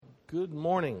Good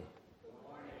morning.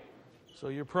 So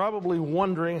you're probably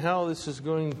wondering how this is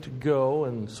going to go,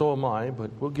 and so am I,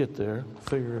 but we'll get there,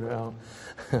 figure it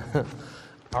out.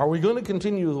 Are we going to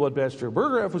continue with what Pastor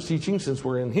Bergeraff was teaching since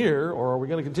we're in here, or are we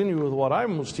going to continue with what I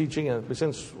was teaching? And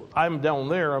since I'm down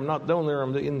there, I'm not down there,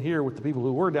 I'm in here with the people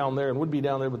who were down there and would be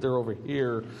down there, but they're over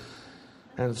here.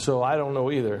 And so I don't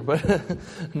know either. But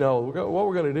no, what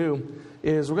we're going to do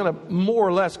is we're going to more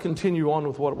or less continue on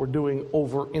with what we're doing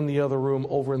over in the other room,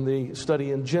 over in the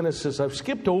study in Genesis. I've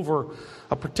skipped over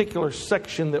a particular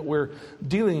section that we're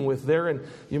dealing with there, and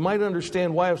you might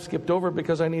understand why I've skipped over it,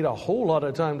 because I need a whole lot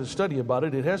of time to study about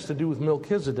it. It has to do with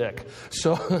Melchizedek.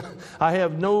 So I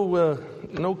have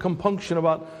no compunction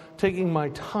about taking my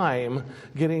time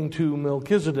getting to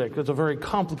Melchizedek. It's a very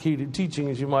complicated teaching,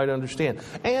 as you might understand.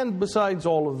 And besides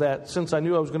all of that, since I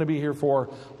knew I was going to be here for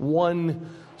one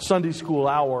Sunday school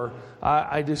hour,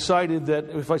 I decided that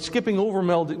if I'm skipping over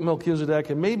Melchizedek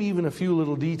and maybe even a few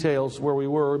little details where we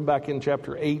were back in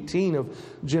chapter 18 of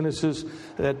Genesis,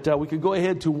 that we could go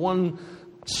ahead to one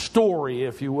story,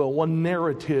 if you will, one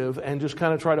narrative, and just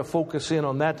kind of try to focus in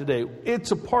on that today.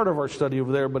 It's a part of our study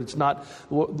over there, but it's not.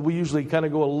 We usually kind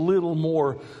of go a little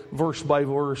more verse by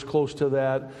verse, close to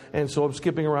that, and so I'm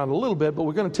skipping around a little bit, but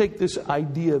we're going to take this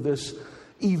idea, this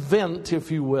event,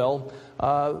 if you will,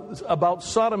 about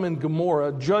Sodom and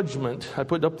Gomorrah, judgment. I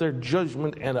put up there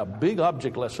judgment and a big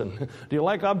object lesson. Do you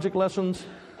like object lessons?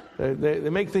 They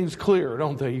make things clear,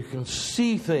 don't they? You can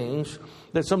see things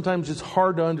that sometimes it's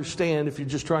hard to understand if you're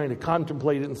just trying to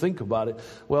contemplate it and think about it.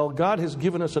 Well, God has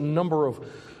given us a number of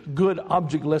good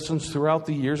object lessons throughout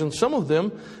the years, and some of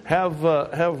them have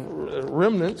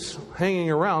remnants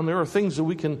hanging around. There are things that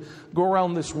we can go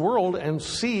around this world and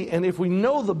see, and if we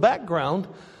know the background,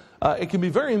 it can be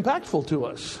very impactful to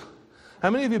us.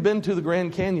 How many of you have been to the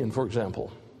Grand Canyon, for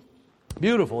example?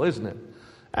 Beautiful, isn't it?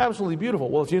 Absolutely beautiful.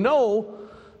 Well, if you know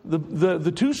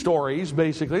the two stories,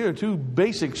 basically, or two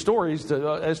basic stories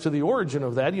as to the origin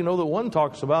of that, you know that one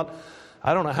talks about,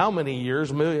 I don't know how many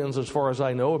years, millions as far as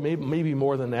I know, maybe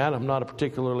more than that. I'm not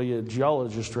particularly a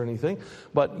geologist or anything,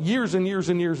 but years and years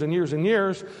and years and years and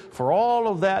years for all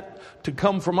of that to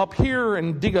come from up here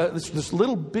and dig this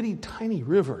little bitty tiny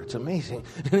river. It's amazing.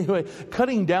 Anyway,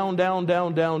 cutting down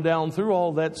through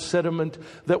all that sediment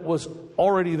that was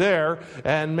already there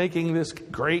and making this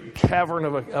great cavern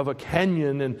of a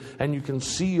canyon, and you can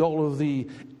see all of the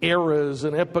eras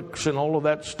and epochs and all of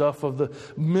that stuff of the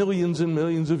millions and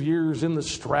millions of years in the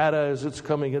strata as it's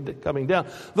coming down.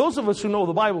 Those of us who know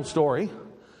the Bible story,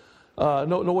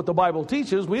 know what the Bible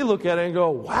teaches, we look at it and go,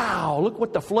 wow, look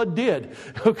what the flood did.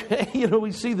 Okay,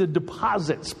 we see the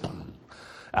deposits.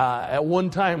 At one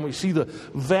time, we see the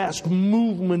vast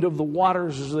movement of the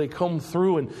waters as they come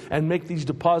through and make these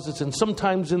deposits. And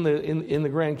sometimes in the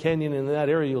Grand Canyon, in that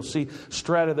area, you'll see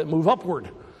strata that move upward.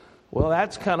 Well,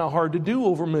 that's kind of hard to do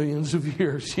over millions of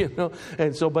years,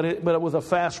 And so, but with a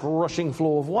fast rushing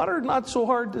flow of water, not so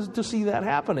hard to see that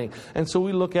happening. And so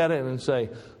we look at it and say,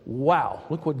 wow,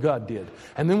 look what God did.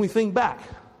 And then we think back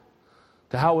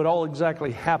to how it all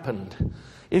exactly happened.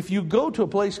 If you go to a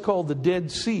place called the Dead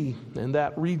Sea in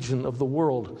that region of the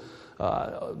world,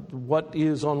 what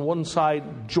is on one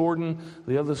side Jordan,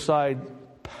 the other side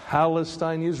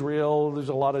Palestine, Israel, there's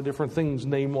a lot of different things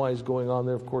name-wise going on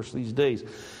there, of course, these days.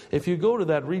 If you go to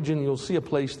that region, you'll see a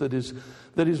place that is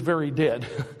very dead.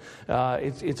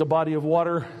 It's a body of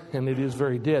water, and it is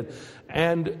very dead.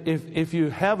 And if you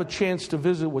have a chance to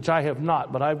visit, which I have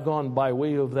not, but I've gone by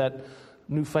way of that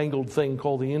newfangled thing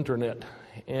called the internet,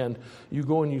 and you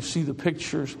go and you see the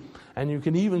pictures, and you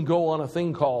can even go on a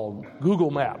thing called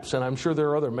Google Maps, and I'm sure there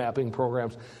are other mapping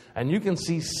programs, and you can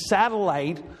see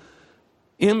satellite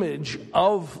image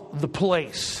of the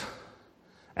place,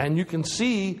 and you can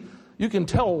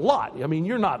tell a lot. I mean,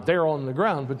 you're not there on the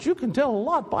ground, but you can tell a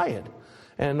lot by it.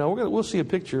 And we'll see a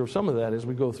picture of some of that as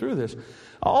we go through this.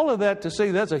 All of that to say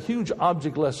that's a huge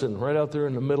object lesson right out there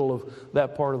in the middle of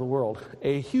that part of the world.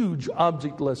 A huge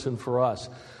object lesson for us.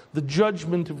 The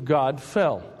judgment of God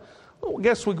fell. Well, I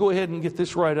guess we'll go ahead and get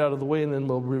this right out of the way, and then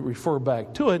we'll refer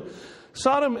back to it.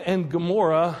 Sodom and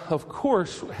Gomorrah, of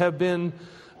course, have been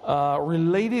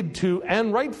related to,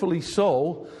 and rightfully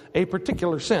so, a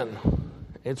particular sin.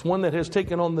 It's one that has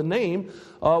taken on the name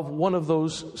of one of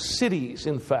those cities,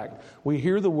 in fact. We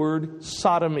hear the word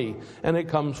sodomy, and it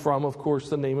comes from, of course,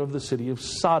 the name of the city of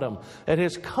Sodom. It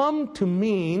has come to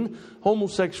mean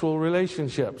homosexual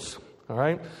relationships, all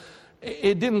right?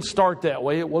 It didn't start that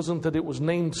way. It wasn't that it was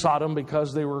named Sodom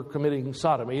because they were committing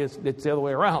sodomy. It's the other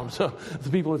way around. So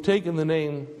the people have taken the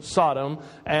name Sodom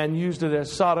and used it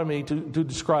as sodomy to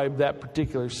describe that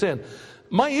particular sin.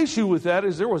 My issue with that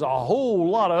is there was a whole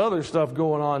lot of other stuff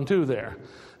going on too there.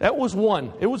 That was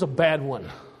one. It was a bad one.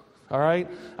 All right?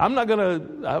 I'm not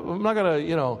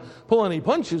gonna, pull any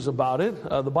punches about it.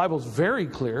 The Bible's very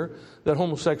clear that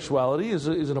homosexuality is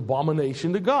an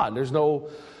abomination to God. There's no,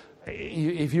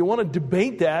 if you want to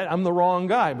debate that, I'm the wrong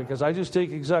guy, because I just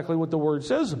take exactly what the Word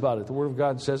says about it. The Word of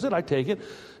God says it, I take it.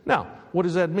 Now, what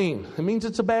does that mean? It means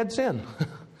it's a bad sin.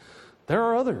 There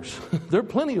are others. There are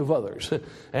plenty of others.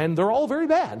 And they're all very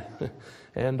bad.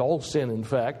 And all sin, in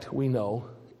fact, we know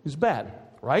is bad.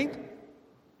 Right?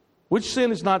 Which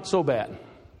sin is not so bad?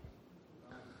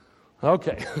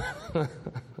 Okay.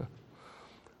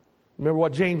 Remember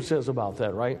what James says about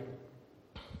that, right?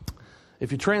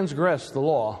 If you transgress the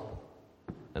law,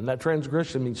 and that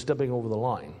transgression means stepping over the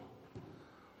line,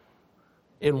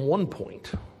 in one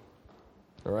point,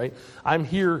 all right? I'm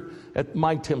here at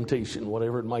my temptation,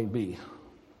 whatever it might be,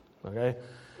 okay?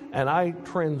 And I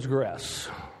transgress.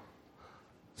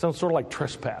 Sounds sort of like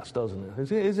trespass, doesn't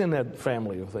it? It's in that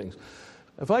family of things.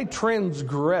 If I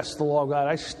transgress the law of God,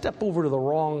 I step over to the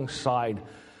wrong side.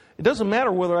 It doesn't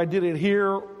matter whether I did it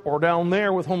here or down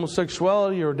there with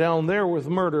homosexuality or down there with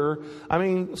murder. I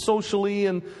mean, socially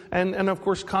and of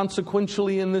course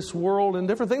consequentially in this world and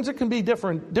different things. It can be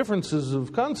differences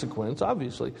of consequence,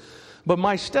 obviously. But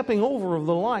my stepping over of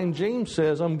the line, James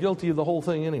says, I'm guilty of the whole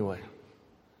thing anyway.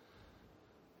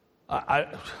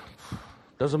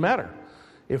 Doesn't matter.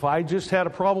 If I just had a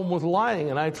problem with lying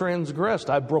and I transgressed,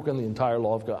 I've broken the entire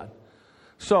law of God.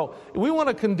 So we want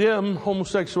to condemn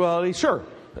homosexuality, sure,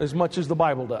 as much as the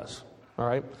Bible does. All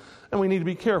right? And we need to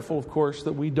be careful, of course,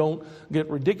 that we don't get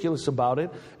ridiculous about it.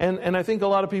 And I think a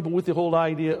lot of people with the whole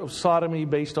idea of sodomy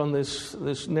based on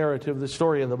this narrative, this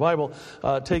story in the Bible,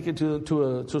 take it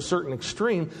to a certain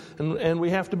extreme. And we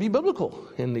have to be biblical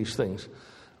in these things.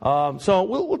 So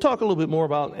we'll talk a little bit more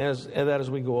about that as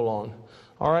we go along.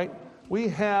 All right? We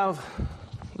have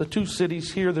the two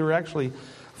cities here. There are actually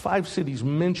 5 cities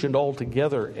mentioned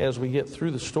altogether as we get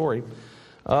through the story.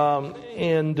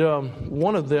 And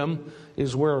one of them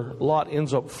is where Lot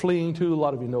ends up fleeing to. A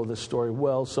lot of you know this story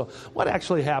well. So what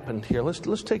actually happened here? Let's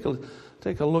take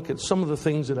a look at some of the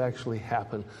things that actually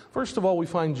happened. First of all, we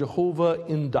find Jehovah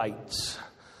indicts.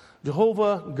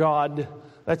 Jehovah, God,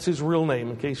 that's his real name,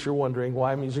 in case you're wondering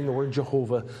why I'm using the word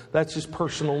Jehovah. That's his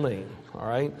personal name, all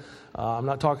right? I'm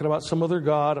not talking about some other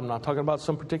God. I'm not talking about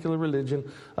some particular religion.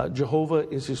 Jehovah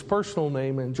is his personal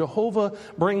name, and Jehovah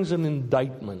brings an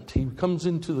indictment. He comes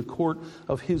into the court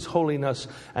of his holiness,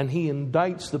 and he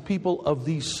indicts the people of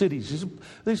these cities.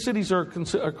 These cities are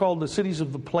called the cities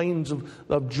of the plains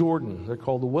of Jordan. They're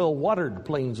called the well-watered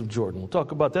plains of Jordan. We'll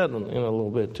talk about that in a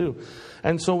little bit, too.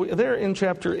 And so there in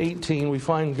chapter 18, we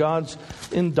find God's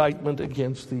indictment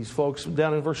against these folks.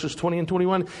 Down in verses 20 and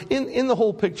 21, in the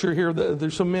whole picture here,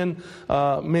 there's some men,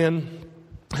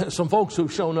 some folks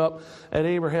who've shown up at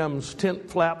Abraham's tent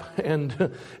flap, and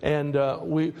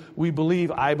we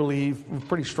believe, I believe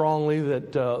pretty strongly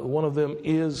that one of them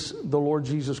is the Lord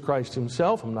Jesus Christ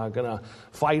himself. I'm not going to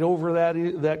fight over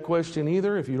that question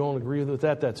either. If you don't agree with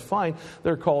that, that's fine.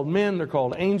 They're called men, they're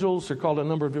called angels, they're called a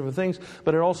number of different things,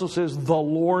 but it also says the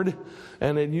Lord,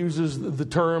 and it uses the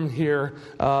term here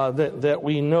that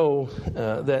we know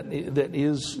that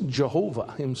is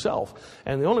Jehovah himself.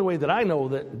 And the only way that I know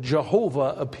that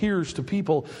Jehovah appears to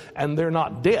people and they're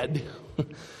not dead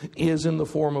is in the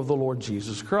form of the Lord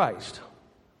Jesus Christ.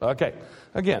 Okay,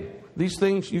 again, these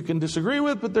things you can disagree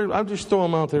with, but I'll just throw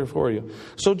them out there for you.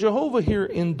 So Jehovah here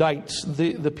indicts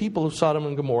the people of Sodom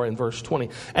and Gomorrah in verse 20.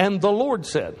 And the Lord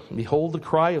said, behold, the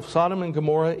cry of Sodom and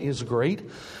Gomorrah is great,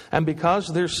 and because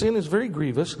their sin is very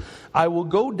grievous, I will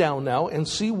go down now and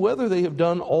see whether they have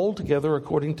done altogether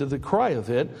according to the cry of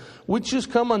it, which is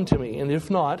come unto me. And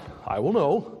if not, I will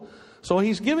know. So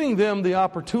he's giving them the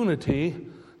opportunity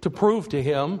to prove to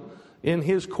him in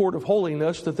his court of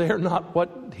holiness that they are not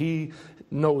what he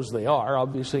knows they are.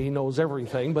 Obviously, he knows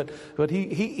everything, but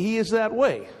he is that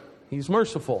way. He's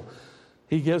merciful.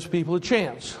 He gives people a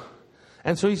chance.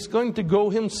 And so he's going to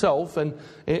go himself and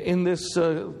in this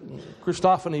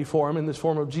Christophany form, in this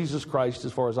form of Jesus Christ,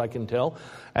 as far as I can tell.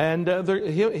 And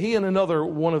he and another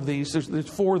one of these, there's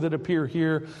 4 that appear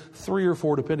here, 3 or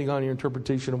 4 depending on your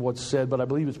interpretation of what's said, but I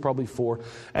believe it's probably 4.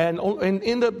 And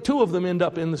 2 of them end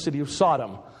up in the city of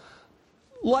Sodom.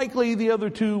 Likely the other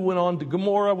 2 went on to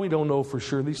Gomorrah. We don't know for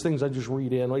sure. These things I just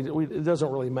read in. It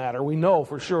doesn't really matter. We know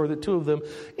for sure that 2 of them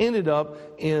ended up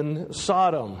in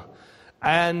Sodom.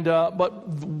 And but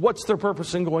what's their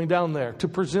purpose in going down there? To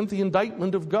present the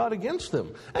indictment of God against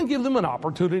them and give them an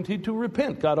opportunity to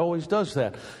repent. God always does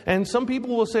that. And some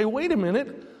people will say, wait a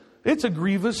minute, it's a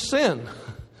grievous sin.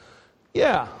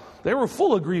 Yeah, They were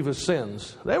full of grievous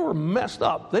sins. They were messed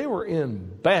up. They were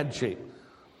in bad shape.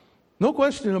 No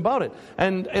question about it.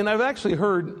 And I've actually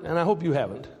heard, and I hope you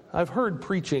haven't, I've heard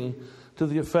preaching to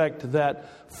the effect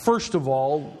that, first of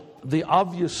all, the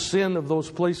obvious sin of those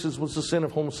places was the sin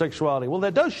of homosexuality. Well,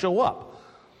 that does show up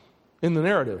in the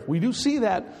narrative. We do see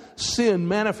that sin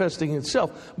manifesting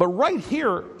itself. But right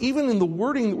here, even in the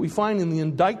wording that we find in the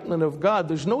indictment of God,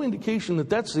 there's no indication that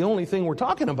that's the only thing we're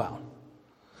talking about.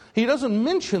 He doesn't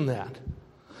mention that.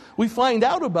 We find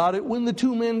out about it when the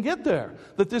two men get there,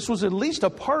 that this was at least a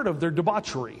part of their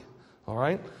debauchery. All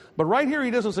right? But right here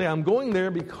he doesn't say, I'm going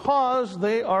there because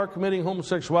they are committing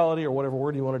homosexuality, or whatever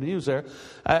word you wanted to use there,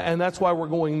 and that's why we're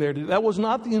going there. That was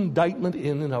not the indictment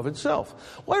in and of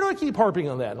itself. Why do I keep harping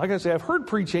on that? Like I say, I've heard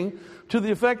preaching to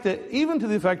the effect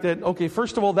that, okay,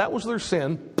 first of all, that was their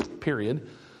sin, period.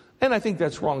 And I think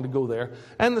that's wrong to go there.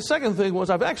 And the second thing was,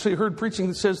 I've actually heard preaching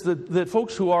that says that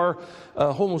folks who are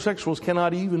homosexuals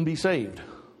cannot even be saved.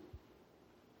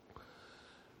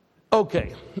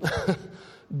 Okay.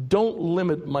 Don't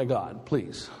limit my God,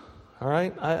 please. All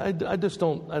right? I just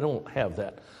don't have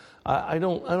that. I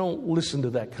don't listen to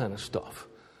that kind of stuff.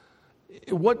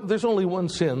 There's only one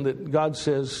sin that God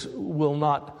says will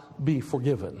not be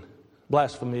forgiven.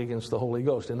 Blasphemy against the Holy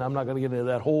Ghost. And I'm not going to get into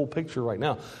that whole picture right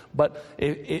now. But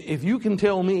if you can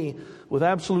tell me with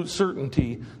absolute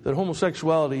certainty that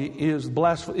homosexuality is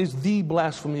the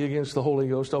blasphemy against the Holy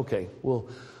Ghost, okay,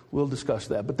 we'll discuss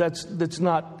that. But it's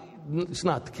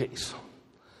not the case.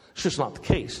 It's just not the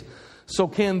case. So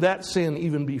can that sin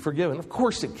even be forgiven? Of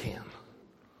course it can.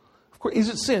 Of course, is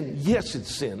it sin? Yes,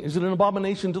 it's sin. Is it an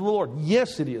abomination to the Lord?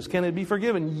 Yes, it is. Can it be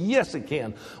forgiven? Yes, it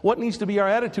can. What needs to be our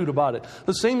attitude about it?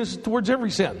 The same is towards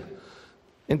every sin.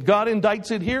 And God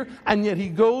indicts it here, and yet he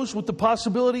goes with the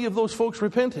possibility of those folks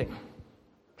repenting.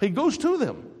 He goes to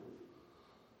them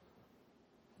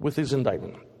with his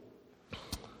indictment.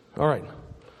 All right.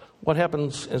 What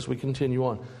happens as we continue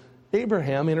on?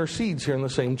 Abraham intercedes here in the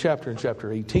same chapter, in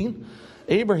chapter 18.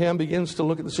 Abraham begins to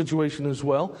look at the situation as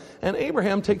well. And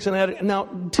Abraham takes an attitude. Now,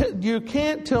 you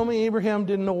can't tell me Abraham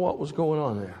didn't know what was going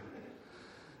on there.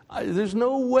 There's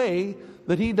no way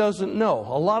that he doesn't know.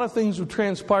 A lot of things have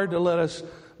transpired to let us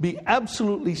be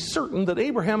absolutely certain that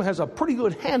Abraham has a pretty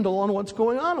good handle on what's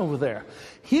going on over there.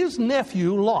 His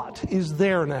nephew, Lot, is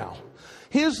there now.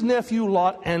 His nephew,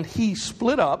 Lot, and he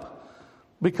split up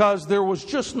because there was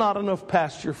just not enough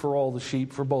pasture for all the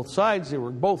sheep for both sides. They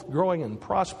were both growing and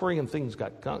prospering, and things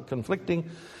got conflicting.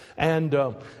 And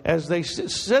as they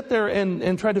sat there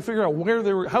and tried to figure out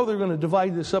how they were going to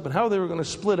divide this up and how they were going to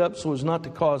split up so as not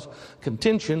to cause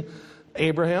contention,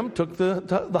 Abraham took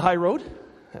the high road,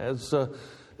 as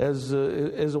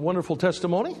a wonderful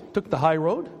testimony. Took the high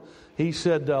road. He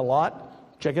said,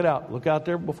 Lot, check it out. Look out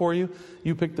there before you.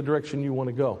 You pick the direction you want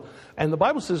to go. And the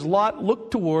Bible says Lot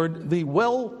looked toward the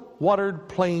well-watered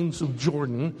plains of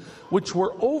Jordan, which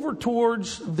were over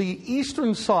towards the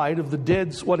eastern side of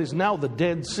what is now the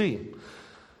Dead Sea.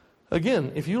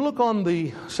 Again, if you look on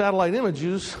the satellite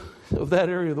images of that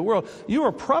area of the world, you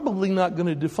are probably not going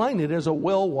to define it as a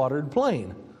well-watered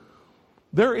plain.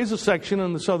 There is a section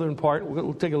in the southern part,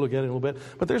 we'll take a look at it in a little bit,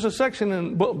 but there's a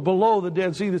section below the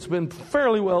Dead Sea that's been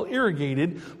fairly well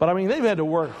irrigated, but I mean, they've had to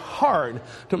work hard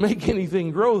to make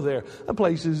anything grow there. The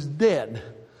place is dead.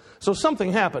 So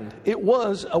something happened. It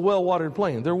was a well-watered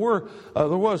plain. There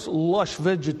was lush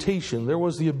vegetation. There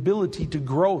was the ability to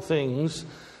grow things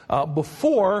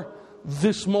before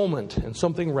this moment, and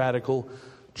something radical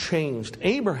changed.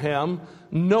 Abraham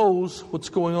knows what's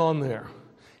going on there.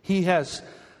 He's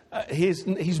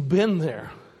been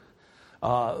there.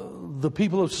 The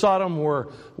people of Sodom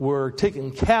were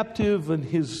taken captive, and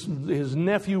his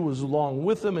nephew was along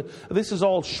with them. And this is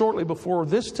all shortly before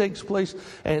this takes place.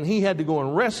 And he had to go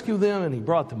and rescue them, and he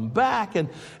brought them back, and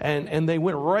they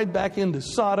went right back into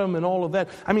Sodom and all of that.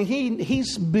 I mean,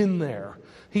 he's been there.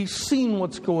 He's seen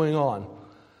what's going on.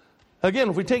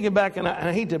 Again, if we take it back, and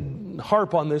I hate to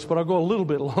harp on this, but I'll go a little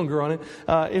bit longer on it.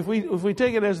 If we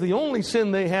take it as the only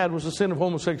sin they had was the sin of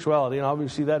homosexuality, and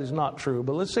obviously that is not true,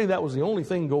 but let's say that was the only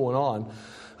thing going on.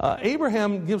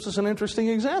 Abraham gives us an interesting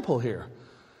example here.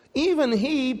 Even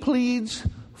he pleads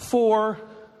for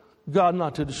God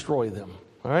not to destroy them.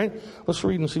 All right? Let's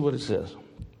read and see what it says.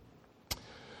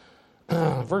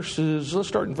 Let's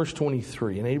start in verse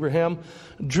 23. And Abraham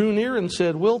drew near and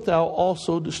said, Wilt thou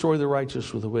also destroy the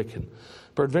righteous with the wicked?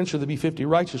 Peradventure there be 50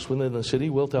 righteous within the city.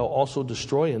 Wilt thou also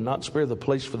destroy and not spare the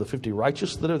place for the 50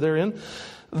 righteous that are therein?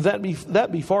 That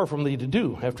be far from thee to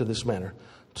do after this manner,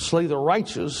 to slay the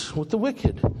righteous with the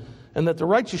wicked. And that the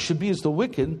righteous should be as the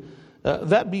wicked,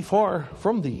 that be far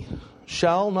from thee.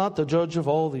 Shall not the judge of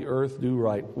all the earth do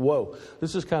right? Whoa,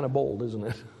 this is kind of bold,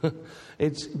 isn't it?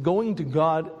 It's going to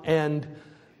God, and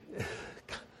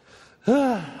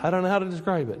I don't know how to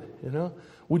describe it, you know.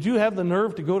 Would you have the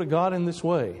nerve to go to God in this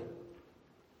way?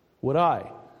 Would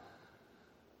I?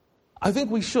 I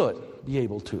think we should be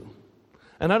able to.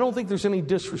 And I don't think there's any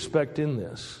disrespect in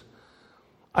this.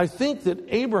 I think that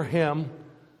Abraham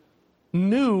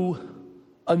knew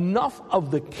enough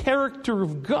of the character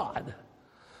of God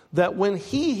that when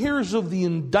he hears of the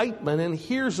indictment and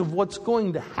hears of what's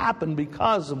going to happen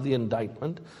because of the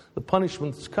indictment, the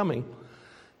punishment that's coming,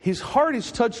 his heart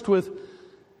is touched with,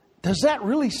 does that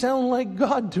really sound like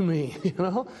God to me? You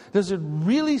know, does it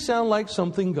really sound like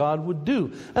something God would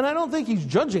do? And I don't think he's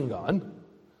judging God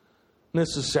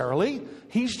necessarily.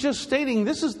 He's just stating,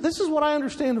 this is what I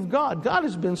understand of God. God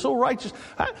has been so righteous.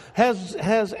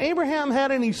 Has Abraham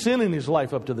had any sin in his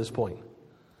life up to this point?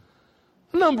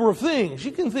 A number of things.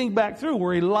 You can think back through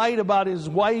where he lied about his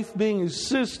wife being his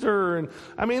sister. And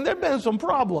I mean, there have been some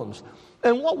problems.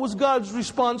 And what was God's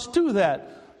response to that?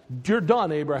 You're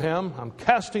done, Abraham. I'm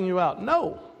casting you out.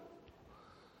 No.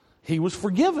 He was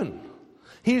forgiven.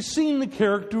 He has seen the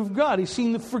character of God. He's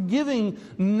seen the forgiving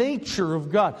nature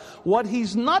of God. What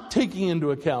he's not taking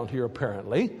into account here,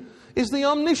 apparently, is the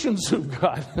omniscience of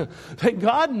God. That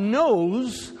God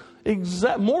knows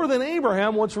more than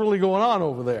Abraham what's really going on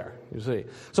over there, you see.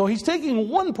 So he's taking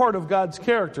one part of God's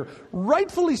character,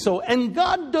 rightfully so, and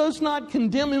God does not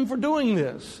condemn him for doing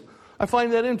this. I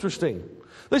find that interesting.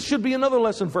 This should be another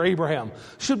lesson for Abraham.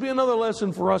 Should be another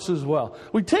lesson for us as well.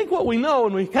 We take what we know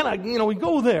and we kind of, we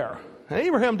go there. And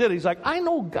Abraham did. He's like, I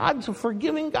know God's a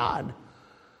forgiving God.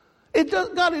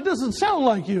 God, it doesn't sound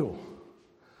like you.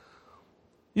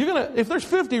 If there's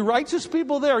 50 righteous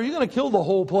people there, are you going to kill the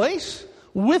whole place?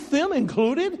 With them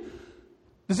included?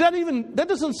 That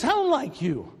doesn't sound like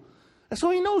you. And so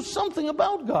he knows something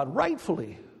about God,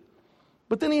 rightfully.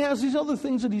 But then he has these other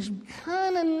things that he's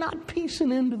kind of not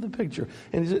piecing into the picture.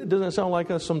 And doesn't that sound like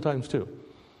us sometimes too?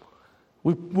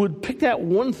 We would pick that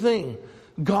one thing.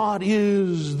 God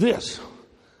is this.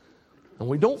 And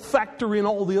we don't factor in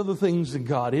all the other things that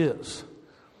God is.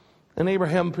 And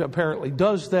Abraham apparently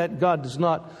does that. God does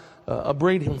not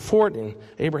upbraid him for it. And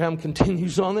Abraham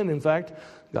continues on it. In fact,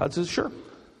 God says, sure.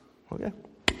 Okay.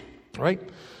 Right.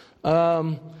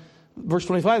 Verse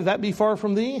 25, that be far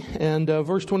from thee. And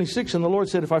verse 26, and the Lord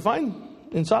said, if I find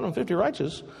in Sodom 50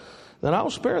 righteous, then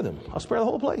I'll spare them. I'll spare the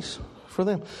whole place for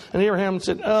them. And Abraham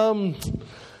said,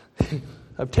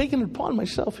 I've taken it upon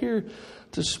myself here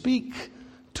to speak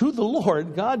to the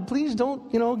Lord. God, please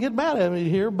don't, get mad at me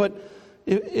here. But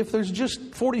if there's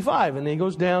just 45, and then he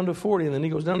goes down to 40, and then he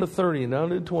goes down to 30, and down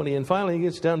to 20, and finally he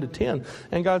gets down to 10.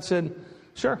 And God said,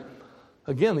 sure.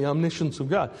 Again, the omniscience of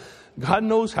God. God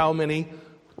knows how many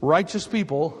righteous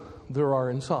people there are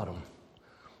in Sodom.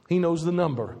 He knows the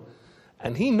number.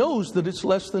 And he knows that it's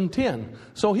less than 10.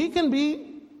 So he can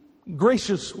be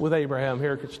gracious with Abraham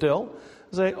here still.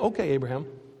 Say, okay, Abraham,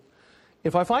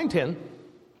 if I find 10,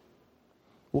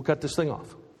 we'll cut this thing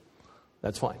off.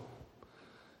 That's fine.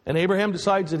 And Abraham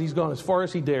decides that he's gone as far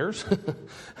as he dares.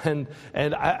 and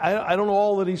I don't know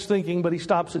all that he's thinking, but he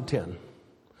stops at 10.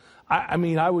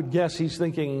 I would guess he's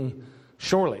thinking,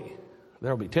 surely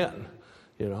there'll be 10.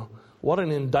 What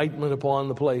an indictment upon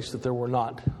the place that there were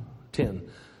not 10.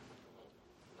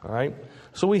 All right.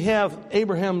 So we have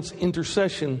Abraham's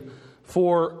intercession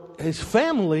for his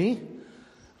family,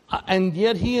 and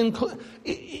yet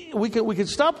we could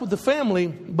stop with the family,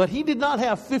 but he did not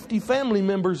have 50 family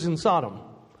members in Sodom.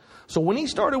 So when he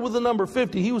started with the number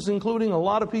 50, he was including a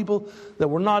lot of people that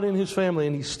were not in his family,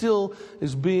 and he still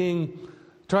is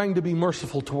trying to be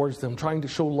merciful towards them, trying to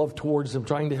show love towards them,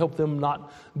 trying to help them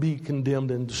not be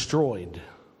condemned and destroyed.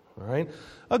 All right?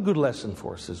 A good lesson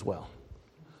for us as well.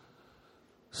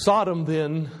 Sodom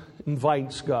then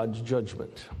invites God's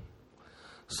judgment.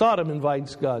 Sodom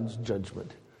invites God's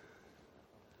judgment.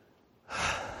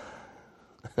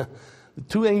 The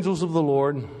two angels of the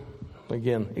Lord,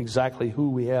 again, exactly who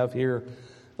we have here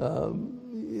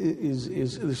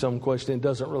is some question. It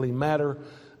doesn't really matter.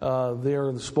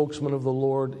 They're the spokesman of the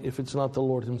Lord. If it's not the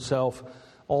Lord himself,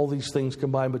 all these things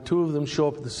combined. But two of them show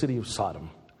up at the city of Sodom.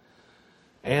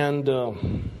 And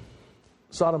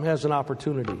Sodom has an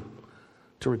opportunity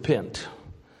to repent.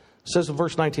 It says in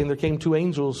verse 19, there came two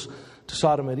angels to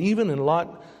Sodom at even, and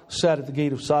Lot sat at the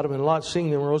gate of Sodom. And Lot, seeing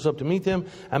them, rose up to meet them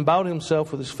and bowed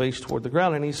himself with his face toward the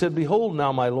ground. And he said, behold,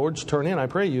 now my lords, turn in, I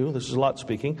pray you, this is Lot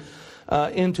speaking,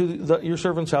 into your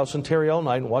servant's house and tarry all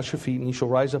night and wash your feet, and you shall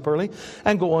rise up early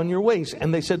and go on your ways.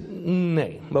 And they said,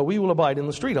 nay, but we will abide in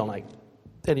the street all night.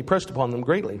 And he pressed upon them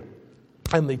greatly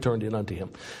And they turned in unto him,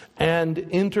 and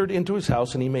entered into his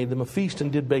house, and he made them a feast,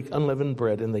 and did bake unleavened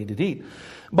bread, and they did eat.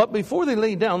 But before they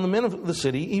lay down, the men of the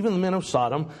city, even the men of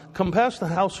Sodom, compassed the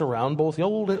house around, both the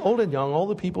old and young, all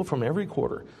the people from every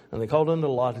quarter. And they called unto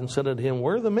Lot, and said unto him,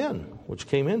 Where are the men which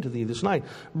came into thee this night?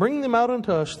 Bring them out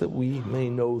unto us, that we may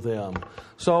know them.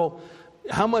 So,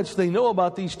 how much they know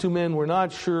about these two men, we're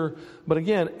not sure. But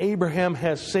again, Abraham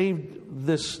has saved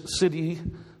this city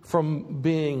from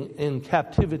being in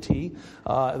captivity.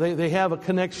 They have a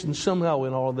connection somehow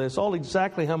in all of this. All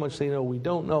exactly how much they know, we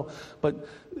don't know. But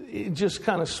it just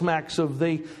kind of smacks of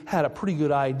they had a pretty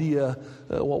good idea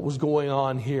what was going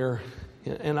on here.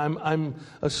 And I'm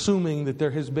assuming that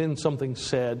there has been something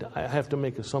said. I have to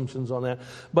make assumptions on that.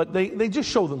 But they just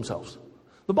show themselves.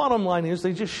 The bottom line is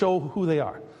they just show who they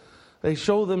are. They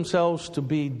show themselves to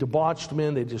be debauched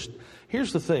men.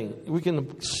 Here's the thing. We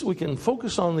can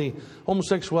focus on the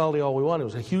homosexuality all we want. It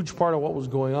was a huge part of what was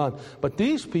going on. But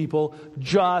these people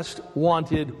just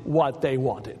wanted what they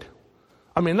wanted.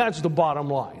 I mean, that's the bottom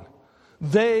line.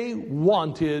 They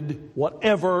wanted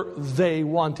whatever they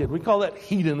wanted. We call that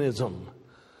hedonism.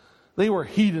 They were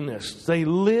hedonists. They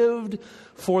lived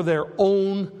for their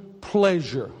own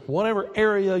pleasure. Whatever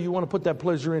area you want to put that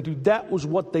pleasure into, that was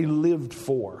what they lived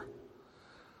for.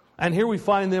 And here we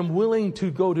find them willing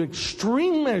to go to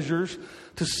extreme measures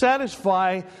to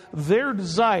satisfy their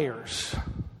desires.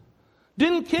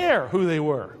 Didn't care who they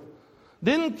were.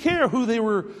 Didn't care who they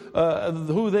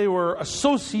were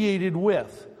associated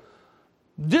with.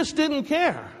 Just didn't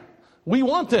care. We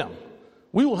want them.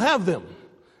 We will have them.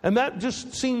 And that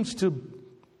just seems to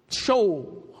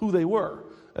show who they were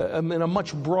in a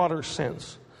much broader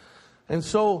sense. And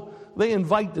so they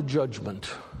invite the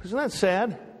judgment. Isn't that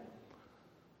sad?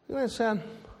 Isn't that sad?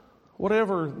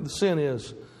 Whatever the sin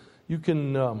is, you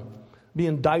can be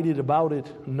indicted about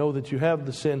it, know that you have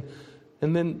the sin,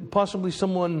 and then possibly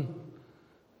someone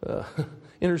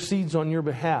intercedes on your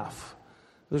behalf.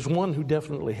 There's one who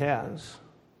definitely has.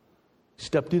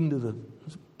 Stepped into the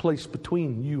place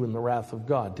between you and the wrath of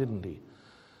God, didn't he?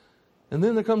 And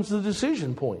then there comes the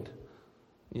decision point.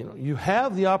 You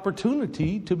have the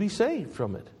opportunity to be saved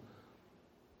from it.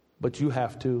 But you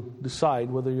have to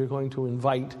decide whether you're going to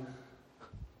invite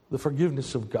the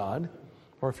forgiveness of God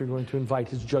or if you're going to invite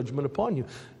His judgment upon you.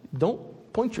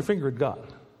 Don't point your finger at God.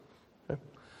 Okay?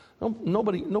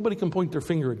 Nobody can point their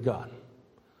finger at God.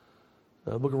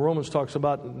 The book of Romans talks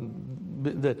about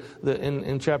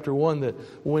in chapter 1 that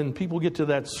when people get to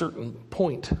that certain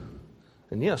point,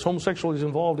 and yes, homosexuality is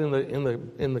involved in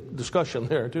the discussion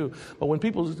there too. But when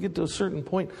people get to a certain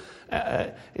point,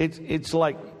 it's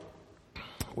like,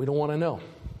 we don't want to know.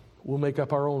 We'll make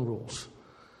up our own rules.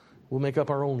 We'll make up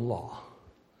our own law.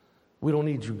 We don't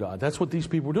need you, God. That's what these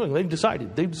people are doing. They've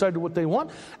decided what they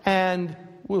want, and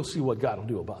we'll see what God will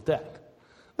do about that.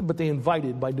 But they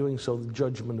invited, by doing so, the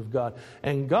judgment of God.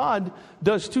 And God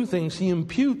does two things. He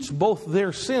imputes both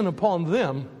their sin upon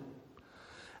them,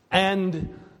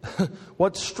 and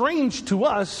what's strange to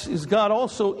us is God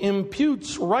also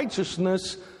imputes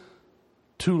righteousness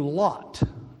to Lot.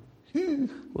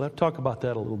 We'll have to talk about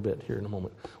that a little bit here in a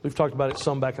moment. We've talked about it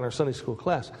some back in our Sunday school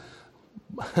class.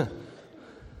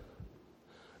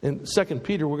 In 2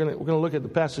 Peter, we're going to look at the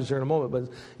passage here in a moment, but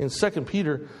in 2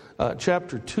 Peter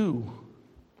chapter 2,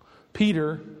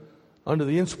 Peter, under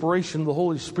the inspiration of the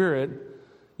Holy Spirit,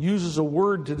 uses a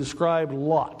word to describe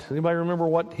Lot. Anybody remember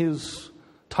what his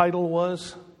title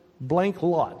was? Blank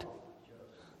Lot.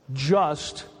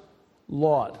 Just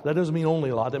Lot. That doesn't mean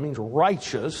only Lot. That means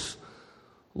righteous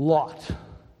Lot.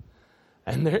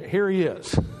 And here he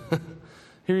is.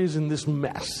 Here he is in this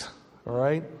mess. All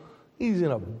right? He's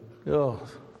in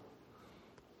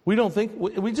we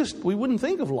wouldn't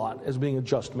think of Lot as being a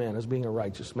just man, as being a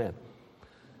righteous man.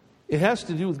 It has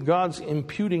to do with God's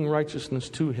imputing righteousness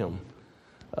to him.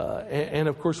 And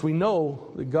of course we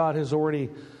know that God has already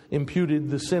imputed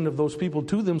the sin of those people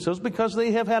to themselves because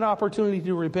they have had opportunity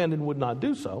to repent and would not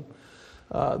do so.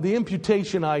 The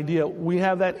imputation idea, we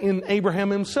have that in Abraham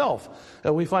himself.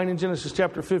 We find in Genesis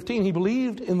chapter 15, he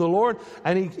believed in the Lord,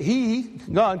 and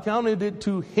God counted it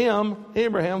to him,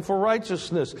 Abraham, for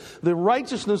righteousness. The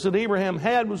righteousness that Abraham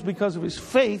had was because of his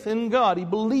faith in God. He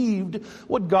believed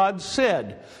what God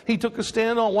said. He took a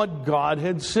stand on what God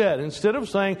had said. Instead of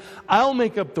saying, I'll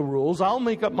make up the rules, I'll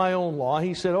make up my own law,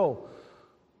 he said,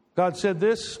 God said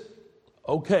this,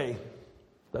 okay,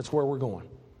 that's where we're going.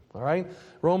 All right?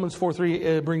 Romans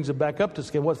 4:3 brings it back up to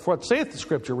again. What saith the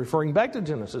Scripture, referring back to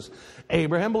Genesis?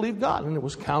 Abraham believed God, and it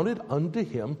was counted unto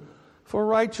him for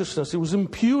righteousness. It was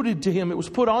imputed to him. It was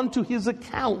put onto his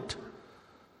account.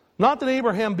 Not that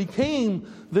Abraham became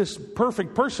this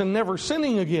perfect person, never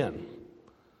sinning again.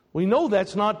 We know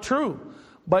that's not true.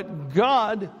 But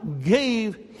God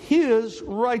gave His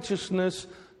righteousness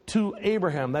to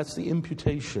Abraham. That's the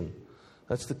imputation.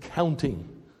 That's the counting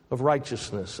of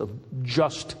righteousness, of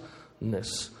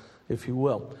justness, if you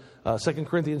will. 2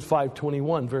 Corinthians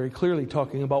 5:21, very clearly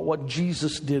talking about what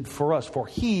Jesus did for us. For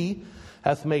He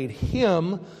hath made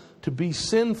Him to be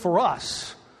sin for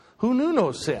us, who knew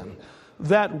no sin,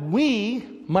 that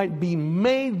we might be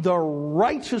made the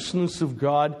righteousness of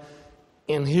God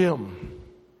in Him.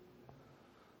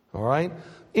 All right?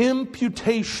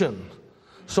 Imputation.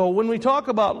 So when we talk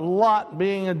about Lot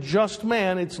being a just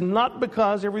man, it's not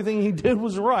because everything he did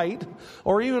was right,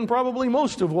 or even probably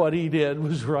most of what he did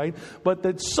was right, but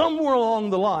that somewhere along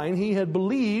the line he had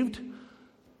believed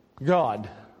God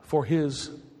for His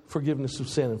forgiveness of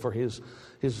sin and for His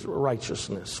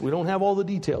righteousness. We don't have all the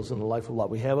details in the life of Lot.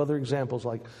 We have other examples,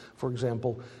 like, for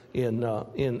example, in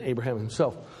Abraham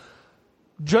himself.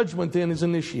 Judgment then is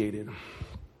initiated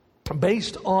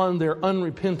based on their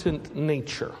unrepentant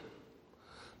nature.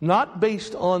 Not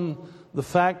based on the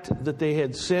fact that they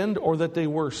had sinned or that they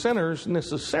were sinners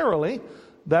necessarily.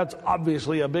 That's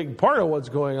obviously a big part of what's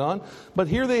going on. But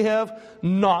here they have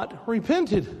not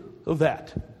repented of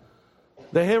that.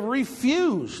 They have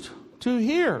refused to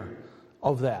hear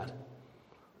of that.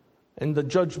 And the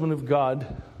judgment of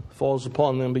God falls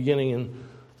upon them beginning in,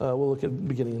 we'll look at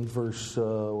beginning in verse, where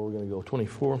we're going to go,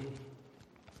 24.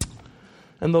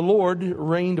 And the Lord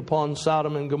rained upon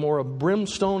Sodom and Gomorrah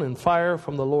brimstone and fire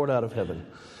from the Lord out of heaven.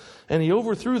 And He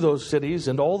overthrew those cities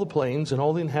and all the plains and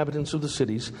all the inhabitants of the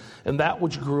cities and that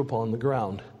which grew upon the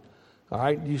ground. All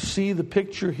right, you see the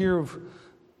picture here of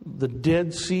the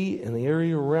Dead Sea and the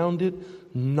area around it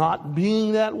not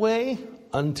being that way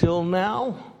until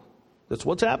now. That's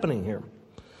what's happening here.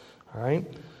 All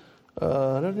right.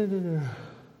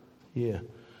 Yeah.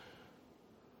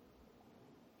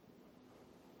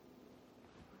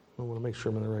 I want to make sure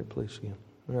I'm in the right place again.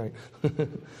 All right.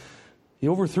 He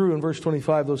overthrew, in verse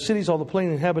 25, those cities, all the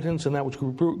plain inhabitants, and that which grew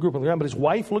up on the ground. But his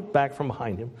wife looked back from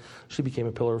behind him. She became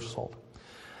a pillar of salt.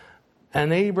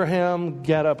 And Abraham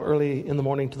got up early in the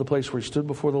morning to the place where he stood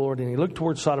before the Lord, and he looked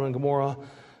toward Sodom and Gomorrah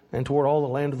and toward all the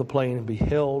land of the plain, and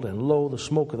beheld, and lo, the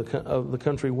smoke of the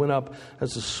country went up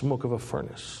as the smoke of a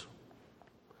furnace.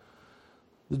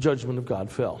 The judgment of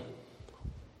God fell.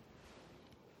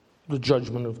 The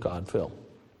judgment of God fell.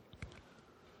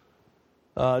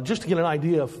 Just to get an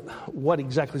idea of what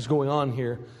exactly is going on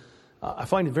here, I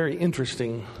find it very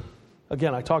interesting.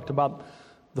 Again, I talked about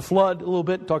the flood a little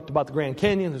bit, talked about the Grand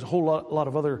Canyon. There's a whole lot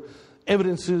of other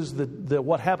evidences that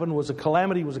what happened was a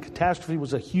calamity, was a catastrophe,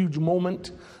 was a huge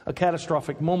moment, a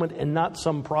catastrophic moment, and not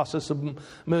some process of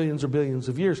millions or billions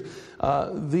of years.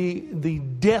 The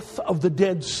death of the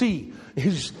Dead Sea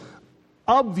is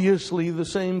obviously the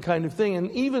same kind of thing.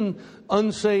 And even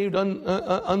unsaved,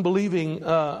 unbelieving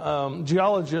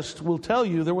geologists will tell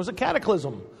you there was a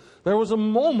cataclysm. There was a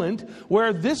moment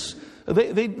where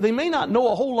they may not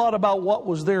know a whole lot about what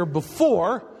was there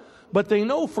before, but they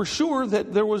know for sure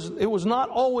that it was not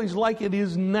always like it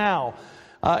is now.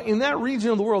 In that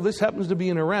region of the world, this happens to be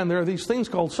in Iran, there are these things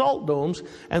called salt domes,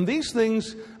 and these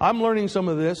things, I'm learning some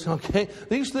of this, okay?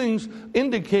 These things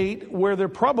indicate where there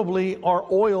probably are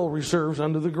oil reserves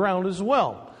under the ground as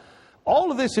well.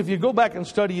 All of this, if you go back and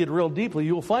study it real deeply,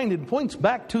 you'll find it points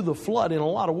back to the flood in a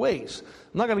lot of ways.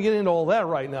 I'm not going to get into all that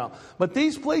right now. But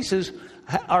these places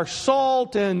are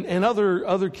salt and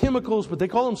other chemicals, but they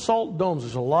call them salt domes.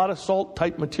 There's a lot of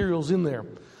salt-type materials in there.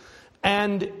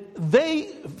 And they,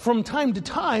 from time to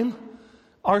time,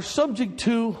 are subject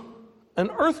to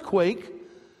an earthquake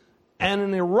and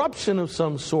an eruption of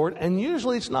some sort. And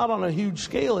usually it's not on a huge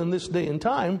scale in this day and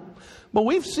time. But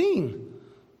we've seen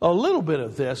a little bit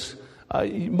of this.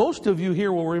 Most of you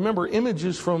here will remember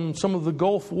images from some of the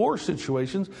Gulf War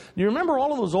situations. Do you remember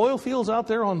all of those oil fields out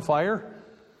there on fire?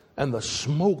 And the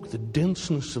smoke, the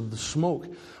denseness of the smoke.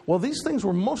 Well, these things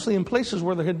were mostly in places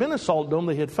where there had been a salt dome.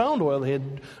 They had found oil. They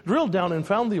had drilled down and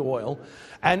found the oil.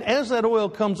 And as that oil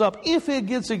comes up, if it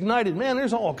gets ignited, man,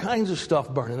 there's all kinds of stuff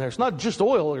burning there. It's not just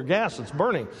oil or gas that's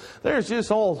burning. There's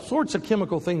just all sorts of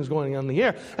chemical things going on in the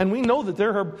air. And we know that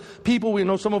there are people, we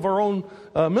know some of our own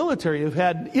military have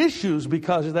had issues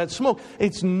because of that smoke.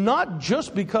 It's not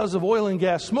just because of oil and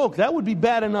gas smoke. That would be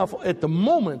bad enough at the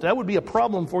moment. That would be a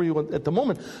problem for you at the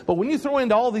moment. But when you throw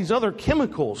into all these other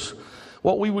chemicals,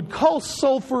 what we would call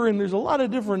sulfur, and there's a lot of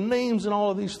different names and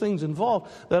all of these things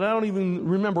involved that I don't even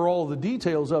remember all of the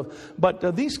details of.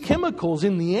 But these chemicals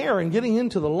in the air and getting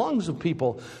into the lungs of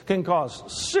people can cause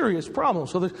serious problems.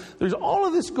 So there's all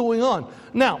of this going on.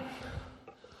 Now,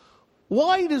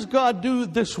 why does God do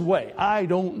it this way? I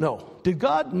don't know. Did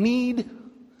God need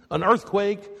an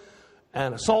earthquake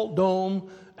and a salt dome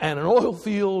and an oil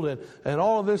field and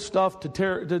all of this stuff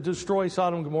to destroy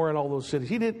Sodom and Gomorrah and all those cities.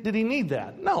 Did he need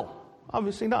that? No,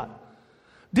 obviously not.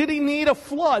 Did he need a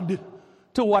flood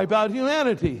to wipe out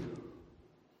humanity?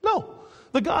 No.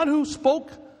 The God who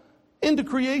spoke into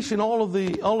creation all of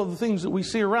the things that we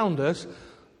see around us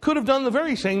could have done the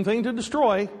very same thing to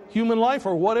destroy human life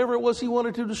or whatever it was he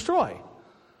wanted to destroy.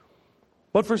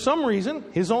 But for some reason,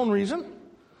 his own reason,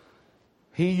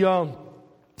 he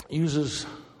uses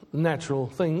natural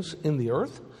things in the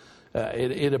earth.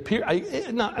 It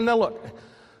appears. Now look,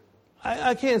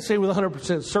 I can't say with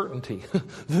 100% certainty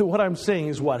that what I'm saying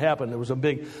is what happened. There was a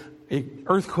big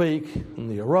earthquake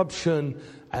and the eruption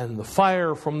and the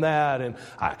fire from that, and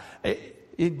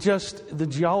the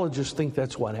geologists think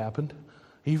that's what happened.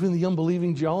 Even the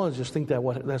unbelieving geologists think that's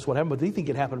what happened, but they think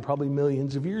it happened probably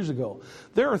millions of years ago.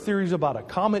 There are theories about a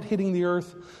comet hitting the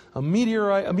earth, a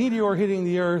meteor hitting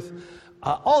the earth.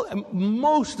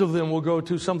 Most of them will go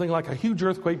to something like a huge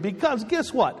earthquake, because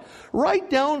guess what? Right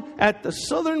down at the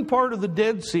southern part of the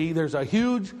Dead Sea, there's a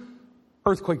huge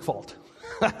earthquake fault.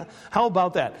 How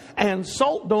about that? And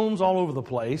salt domes all over the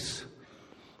place.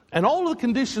 And all of the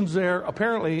conditions there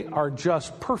apparently are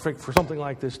just perfect for something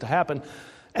like this to happen.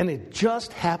 And it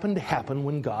just happened to happen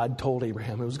when God told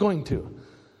Abraham it was going to.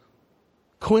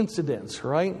 Coincidence,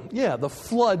 right? Yeah, the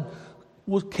flood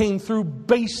came through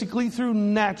basically through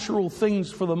natural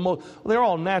things for the most. Well, they're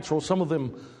all natural. Some of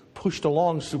them pushed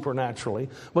along supernaturally.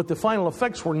 But the final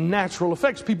effects were natural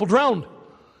effects. People drowned.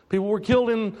 People were killed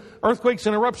in earthquakes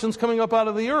and eruptions coming up out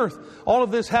of the earth. All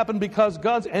of this happened because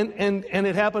God's... And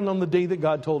it happened on the day that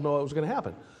God told Noah it was going to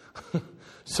happen.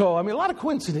 So, a lot of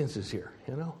coincidences here,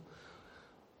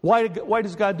 Why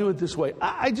does God do it this way?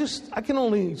 I can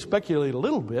only speculate a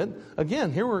little bit.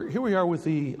 Again, here we are with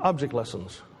the object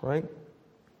lessons, right?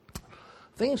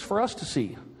 Things for us to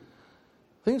see.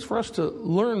 Things for us to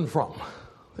learn from.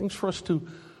 Things for us to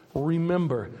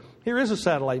remember. Here is a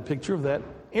satellite picture of that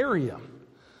area.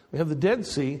 We have the Dead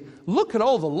Sea. Look at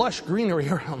all the lush greenery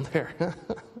around there.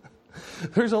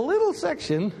 There's a little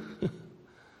section. If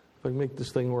I can make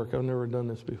this thing work, I've never done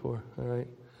this before. All right.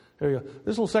 There you go.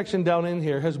 This little section down in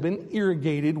here has been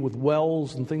irrigated with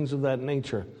wells and things of that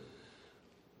nature.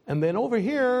 And then over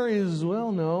here is,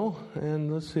 no.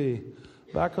 And let's see.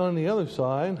 Back on the other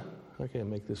side. I can't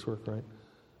make this work right.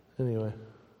 Anyway.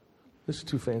 This is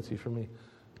too fancy for me.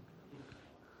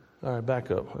 All right,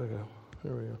 back up.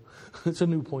 There we go. It's a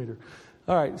new pointer.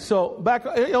 All right, so back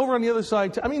over on the other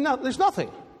side. There's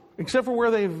nothing except for where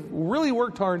they've really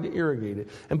worked hard to irrigate it.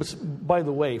 And by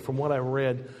the way, from what I've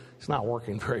read, it's not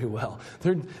working very well.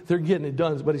 They're getting it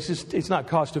done, but it's not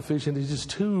cost efficient. It's just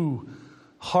too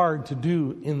hard to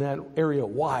do in that area.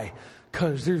 Why?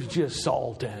 Because there's just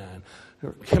salt and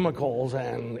chemicals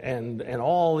and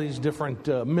all these different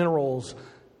minerals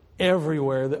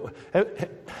everywhere.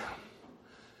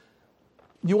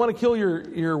 You want to kill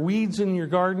your weeds in your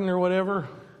garden or whatever?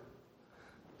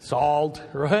 Salt,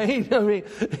 right?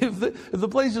 If the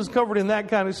place is covered in that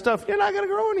kind of stuff, you're not going to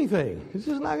grow anything. It's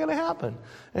just not going to happen.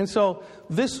 And so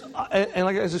this, and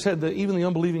like as I said, even the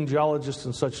unbelieving geologists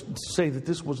and such say that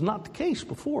this was not the case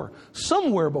before.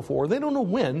 Somewhere before, they don't know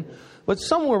when, but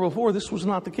somewhere before this was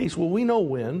not the case. Well, we know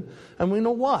when, and we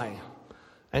know why.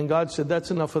 And God said,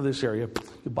 that's enough of this area.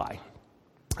 Goodbye.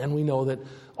 And we know that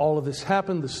all of this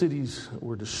happened. The cities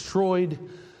were destroyed,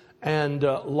 and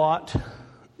Lot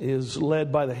is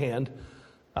led by the hand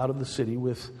out of the city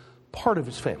with part of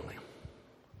his family.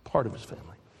 Part of his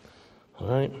family. All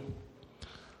right?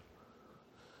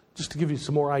 Just to give you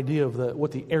some more idea of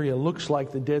what the area looks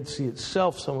like, the Dead Sea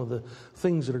itself, some of the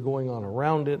things that are going on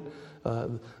around it.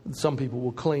 Some people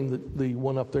will claim that the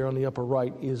one up there on the upper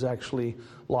right is actually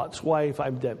Lot's wife.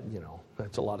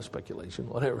 That's a lot of speculation,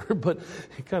 whatever, but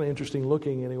kind of interesting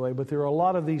looking anyway. But there are a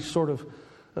lot of these sort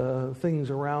of things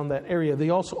around that area. They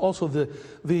also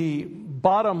the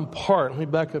bottom part. Let me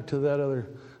back up to that other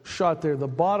shot there. The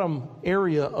bottom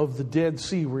area of the Dead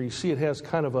Sea, where you see it has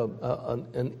kind of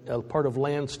a part of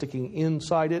land sticking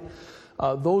inside it.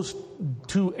 Those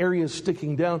two areas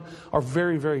sticking down are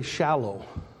very, very shallow.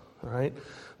 All right.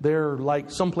 They're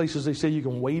like some places they say you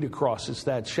can wade across. It's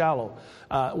that shallow.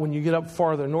 When you get up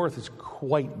farther north, it's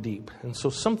quite deep. And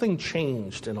so something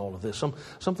changed in all of this.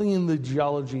 Something in the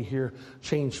geology here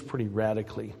changed pretty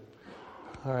radically.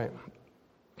 All right.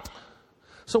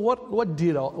 So why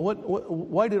did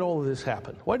all of this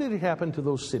happen? Why did it happen to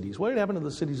those cities? Why did it happen to the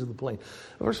cities of the plain?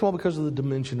 First of all, because of the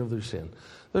dimension of their sin.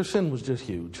 Their sin was just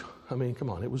huge. Come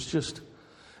on. It was just,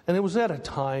 and it was at a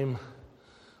time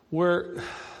where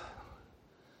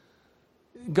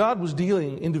God was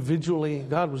dealing individually.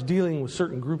 God was dealing with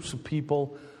certain groups of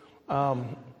people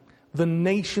The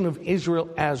nation of Israel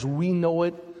as we know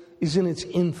it is in its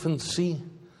infancy.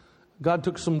 God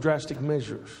took some drastic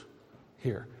measures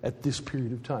here at this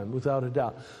period of time, without a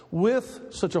doubt.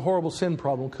 With such a horrible sin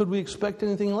problem, could we expect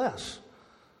anything less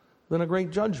than a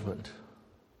great judgment?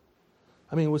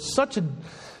 I mean,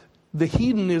 the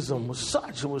hedonism was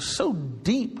such, it was so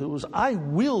deep. It was, I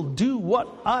will do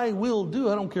what I will do.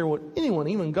 I don't care what anyone,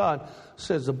 even God,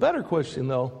 says. The better question,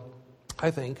 though,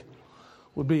 I think,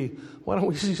 would be, why don't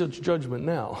we see such judgment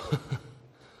now?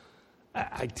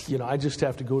 I just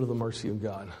have to go to the mercy of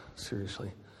God,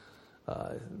 seriously.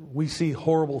 We see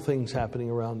horrible things happening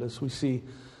around us. We see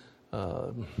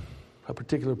a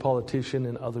particular politician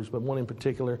and others, but one in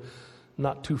particular,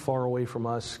 not too far away from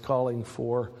us, calling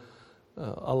for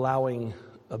allowing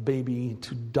a baby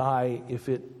to die if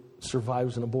it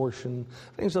survives an abortion,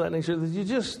 things of that nature.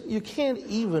 You can't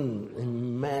even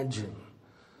imagine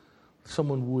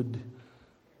someone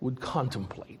would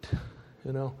contemplate,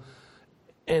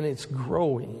 and it's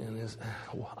growing, and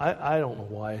I don't know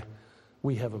why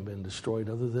we haven't been destroyed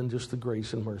other than just the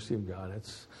grace and mercy of God.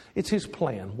 It's His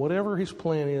plan. Whatever His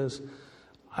plan is,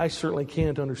 I certainly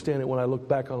can't understand it when I look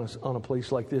back on a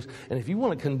place like this. And if you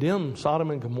want to condemn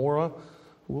Sodom and Gomorrah,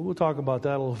 we'll talk about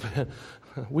that a little bit.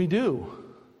 We do.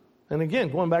 And again,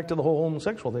 going back to the whole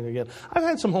homosexual thing again, I've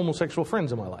had some homosexual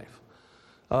friends in my life.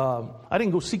 I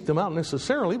didn't go seek them out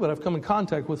necessarily, but I've come in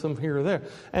contact with them here or there.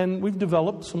 And we've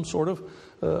developed some sort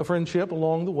of friendship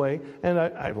along the way. And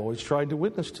I've always tried to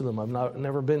witness to them. I've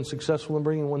never been successful in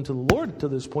bringing one to the Lord to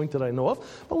this point that I know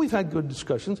of. But we've had good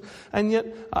discussions. And yet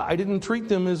I didn't treat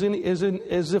them as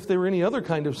if they were any other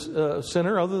kind of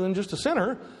sinner other than just a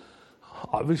sinner.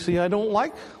 Obviously, I don't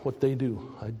like what they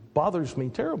do. It bothers me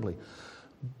terribly.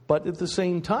 But at the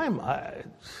same time,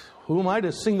 who am I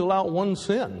to single out one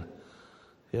sin?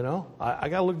 I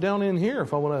got to look down in here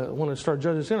if I want to start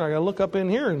judging sin. I got to look up in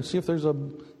here and see if there's a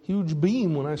huge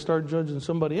beam when I start judging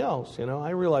somebody else.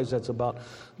 I realize that's about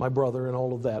my brother and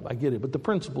all of that. I get it, but the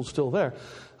principle's still there.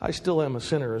 I still am a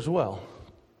sinner as well.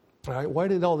 All right, why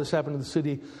did all this happen to the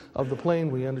city of the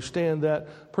plain? We understand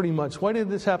that pretty much. Why did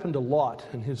this happen to Lot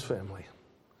and his family?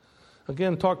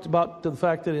 Again, talked about the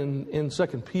fact that in 2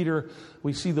 Peter,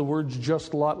 we see the words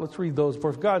just Lot. Let's read those. For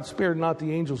if God spared not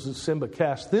the angels that sinned, but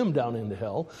cast them down into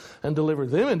hell, and delivered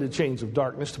them into chains of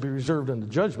darkness to be reserved unto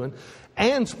judgment,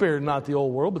 and spared not the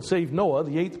old world, but saved Noah,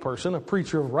 the eighth person, a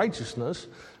preacher of righteousness,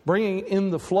 bringing in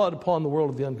the flood upon the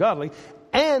world of the ungodly,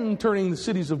 and turning the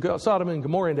cities of Sodom and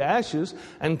Gomorrah into ashes,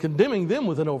 and condemning them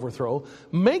with an overthrow,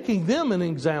 making them an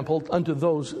example unto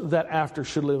those that after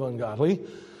should live ungodly,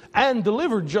 and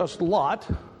delivered just Lot,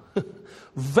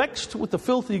 vexed with the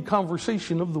filthy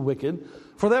conversation of the wicked.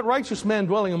 For that righteous man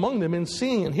dwelling among them, in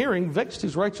seeing and hearing, vexed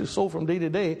his righteous soul from day to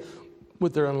day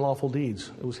with their unlawful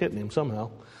deeds. It was hitting him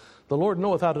somehow. The Lord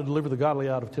knoweth how to deliver the godly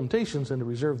out of temptations, and to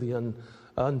reserve the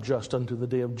unjust unto the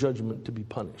day of judgment to be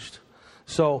punished.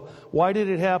 So, why did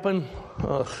it happen?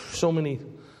 So many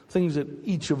things that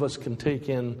each of us can take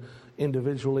in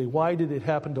individually. Why did it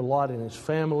happen to Lot and his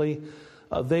family?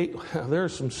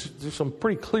 There's some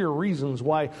pretty clear reasons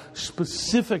why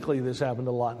specifically this happened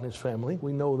to Lot and his family.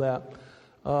 We know that.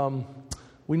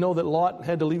 We know that Lot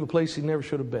had to leave a place he never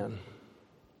should have been.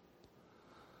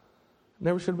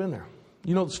 Never should have been there.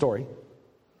 You know the story.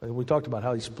 We talked about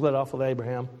how he split off with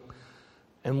Abraham.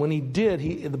 And when he did,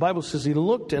 the Bible says he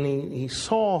looked and he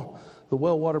saw the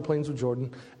well-watered plains of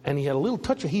Jordan, and he had a little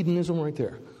touch of hedonism right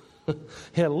there.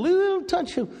 He had a little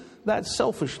touch of that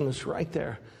selfishness right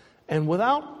there. And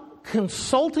without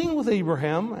consulting with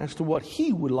Abraham as to what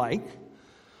he would like,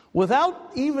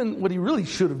 without even what he really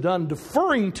should have done,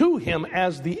 deferring to him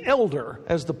as the elder,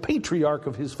 as the patriarch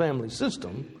of his family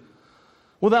system,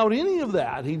 without any of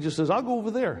that, he just says, I'll go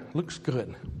over there. Looks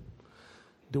good.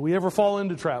 Do we ever fall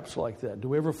into traps like that? Do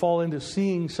we ever fall into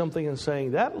seeing something and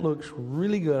saying, that looks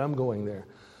really good, I'm going there?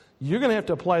 You're going to have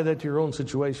to apply that to your own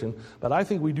situation, but I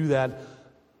think we do that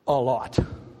a lot.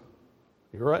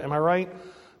 You're right? Am I right?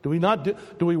 Do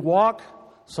we walk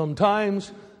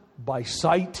sometimes by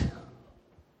sight?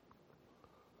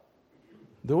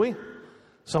 Do we?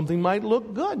 Something might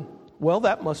look good. Well,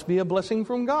 that must be a blessing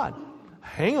from God.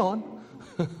 Hang on.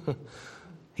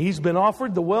 He's been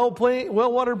offered the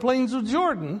well-watered plains of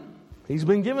Jordan. He's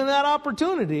been given that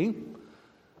opportunity.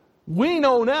 We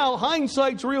know now,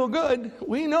 hindsight's real good.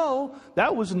 We know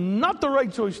that was not the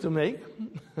right choice to make.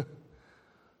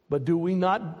 But do we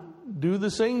not do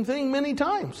the same thing many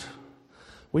times?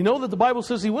 We know that the Bible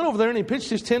says he went over there and he pitched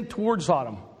his tent towards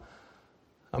Sodom.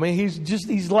 I mean,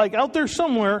 he's like out there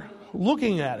somewhere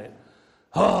looking at it.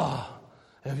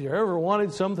 Have you ever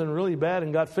wanted something really bad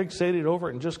and got fixated over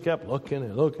it and just kept looking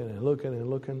and looking and looking and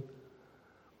looking?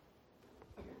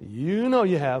 You know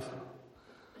you have.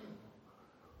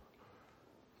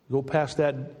 Go past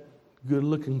that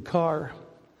good-looking car.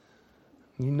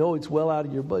 You know it's well out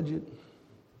of your budget.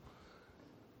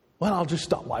 Well, I'll just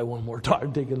stop by one more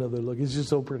time, take another look. It's just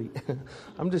so pretty.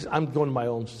 I'm going to my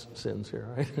own sins here,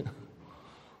 right?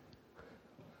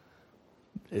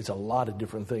 It's a lot of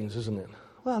different things, isn't it?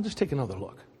 Well, I'll just take another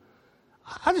look.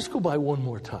 I'll just go by one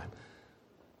more time.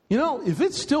 You know, if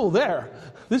it's still there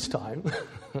this time,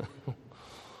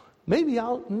 maybe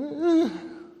I'll...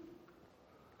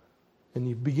 And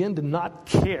you begin to not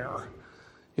care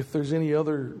if there's any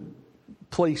other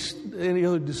place, any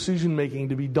other decision making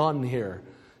to be done here.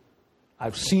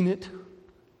 I've seen it.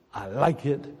 I like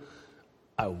it.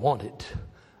 I want it.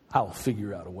 I'll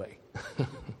figure out a way.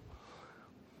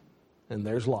 And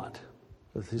there's Lot,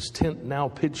 with his tent now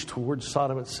pitched towards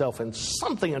Sodom itself, and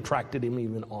something attracted him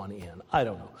even on in. I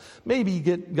don't know. Maybe he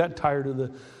got tired of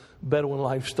the Bedouin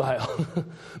lifestyle.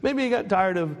 Maybe he got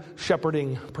tired of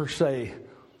shepherding per se.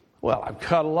 Well, I've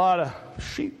got a lot of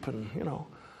sheep, and, you know,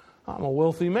 I'm a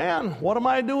wealthy man. What am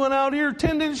I doing out here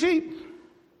tending sheep?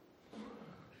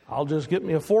 I'll just get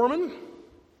me a foreman,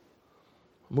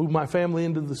 move my family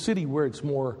into the city where it's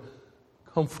more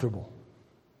comfortable,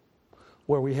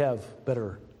 where we have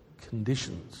better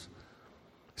conditions.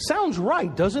 Sounds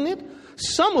right, doesn't it?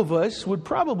 Some of us would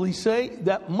probably say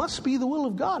that must be the will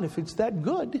of God if it's that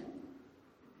good.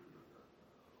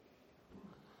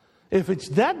 If it's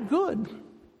that good,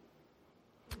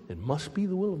 it must be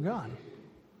the will of God.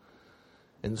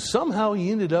 And somehow he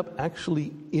ended up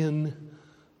actually in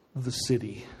the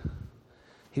city.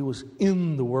 He was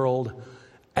in the world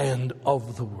and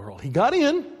of the world. He got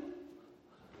in.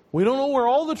 We don't know where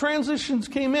all the transitions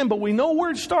came in, but we know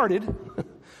where it started.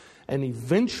 And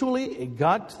eventually it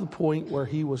got to the point where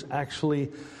he was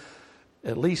actually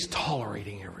at least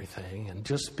tolerating everything and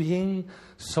just being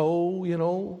so, you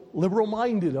know,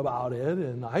 liberal-minded about it.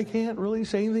 And I can't really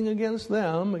say anything against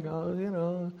them because, you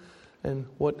know. And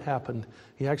what happened?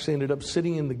 He actually ended up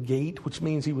sitting in the gate, which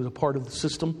means he was a part of the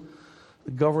system,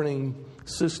 the governing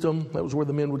system. That was where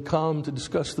the men would come to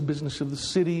discuss the business of the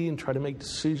city and try to make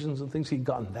decisions and things. He'd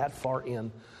gotten that far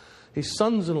in. His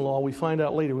sons-in-law, we find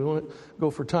out later. We won't go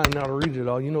for time now to read it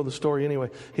all. You know the story anyway.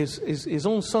 His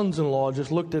own sons-in-law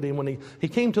just looked at him when he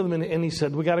came to them and he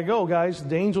said, "We got to go, guys.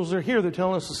 The angels are here. They're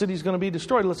telling us the city's going to be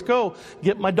destroyed. Let's go.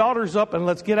 Get my daughters up and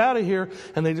let's get out of here."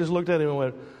 And they just looked at him and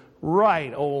went,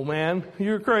 "Right, old man,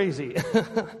 you're crazy."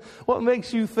 What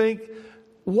makes you think?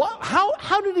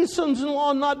 How did his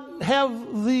sons-in-law not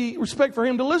have the respect for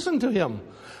him to listen to him?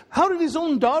 How did his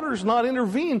own daughters not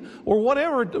intervene or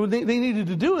whatever they needed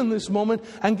to do in this moment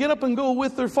and get up and go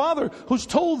with their father who's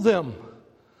told them?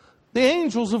 The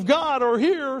angels of God are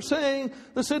here saying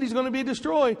the city's going to be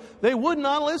destroyed. They would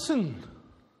not listen.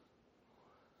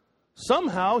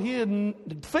 Somehow he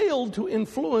had failed to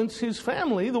influence his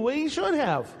family the way he should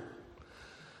have.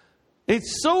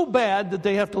 It's so bad that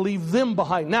they have to leave them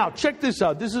behind. Now, check this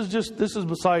out. This is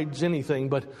besides anything,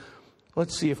 but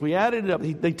let's see. If we added it up,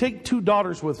 they take 2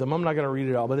 daughters with them. I'm not going to read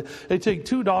it all, but they take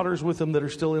 2 daughters with them that are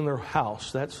still in their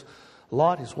house. That's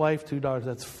Lot, his wife, 2 daughters.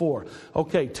 That's 4.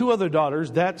 Okay, 2 other daughters.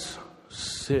 That's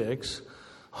 6.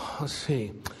 Let's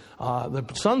see. The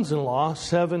sons-in-law,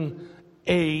 7,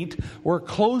 8. We're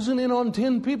closing in on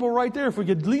 10 people right there. If we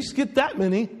could at least get that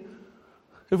many.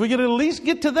 If we could at least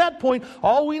get to that point,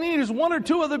 all we need is 1 or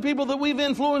 2 other people that we've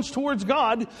influenced towards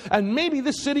God, and maybe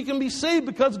this city can be saved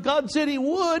because God said He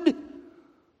would.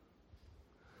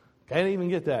 Can't even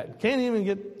get that. Can't even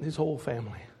get his whole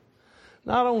family.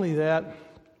 Not only that,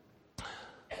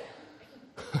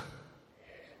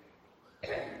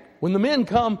 when the men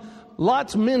come,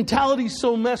 Lot's mentality is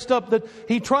so messed up that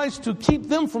he tries to keep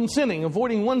them from sinning,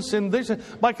 avoiding one sin.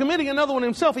 By committing another one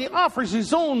himself, he offers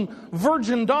his own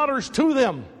virgin daughters to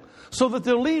them so that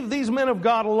they'll leave these men of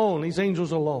God alone, these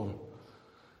angels alone.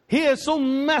 He is so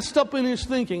messed up in his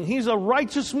thinking. He's a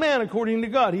righteous man according to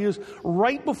God. He is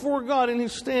right before God in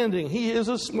his standing. He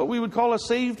is what we would call a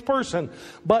saved person.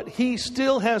 But he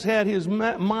still has had his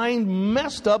mind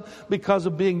messed up because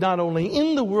of being not only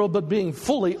in the world, but being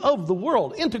fully of the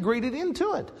world, integrated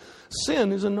into it.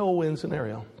 Sin is a no-win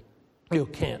scenario. You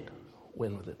can't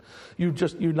win with it.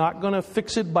 You're not going to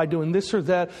fix it by doing this or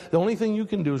that. The only thing you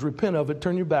can do is repent of it,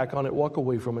 turn your back on it, walk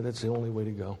away from it. That's the only way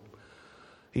to go.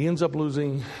 He ends up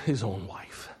losing his own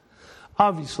wife.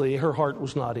 Obviously, her heart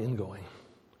was not in going.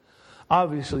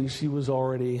 Obviously, she was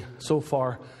already so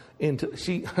far into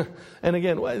she. And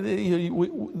again,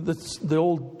 the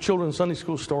old children's Sunday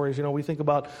school stories. You know, we think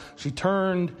about she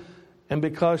turned, and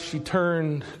because she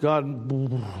turned, God,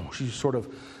 she sort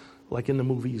of like in the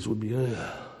movies would be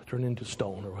turn into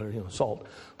stone or whatever, salt,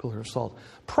 pillar of salt.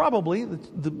 Probably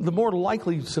the more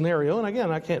likely scenario, and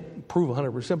again, I can't prove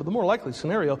 100%, but the more likely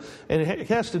scenario, and it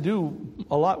has to do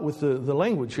a lot with the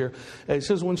language here. It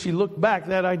says when she looked back,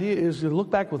 that idea is to look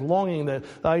back with longing, the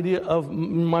idea of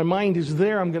my mind is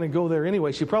there, I'm going to go there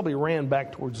anyway. She probably ran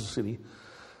back towards the city,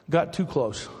 got too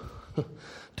close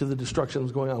to the destruction that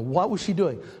was going on. What was she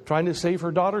doing? Trying to save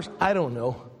her daughters? I don't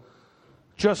know.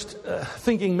 Just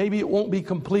thinking maybe it won't be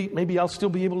complete. Maybe I'll still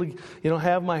be able to,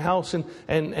 have my house.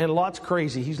 And Lot's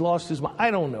crazy. He's lost his mind. I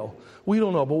don't know. We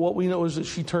don't know. But what we know is that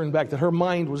she turned back, that her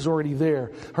mind was already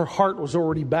there. Her heart was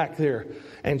already back there.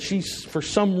 And she, for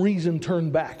some reason,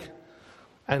 turned back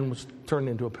and was turned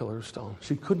into a pillar of stone.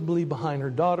 She couldn't believe behind her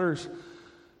daughters.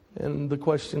 And the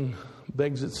question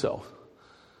begs itself.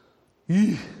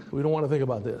 We don't want to think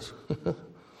about this.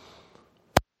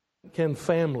 Can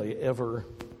family ever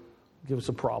give us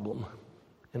a problem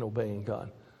in obeying God?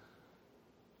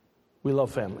 We love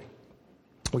family.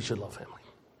 We should love family.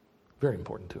 Very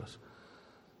important to us.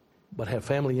 But have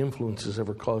family influences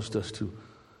ever caused us to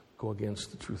go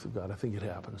against the truth of God? I think it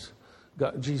happens.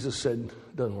 Jesus said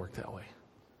it doesn't work that way.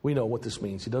 We know what this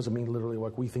means. It doesn't mean literally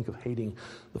like we think of hating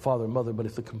the father and mother, but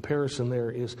if the comparison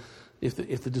there is, if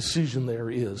the decision there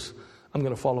is, I'm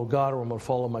going to follow God, or I'm going to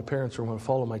follow my parents, or I'm going to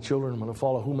follow my children, I'm going to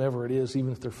follow whomever it is,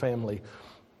 even if they're family,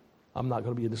 I'm not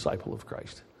going to be a disciple of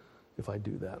Christ if I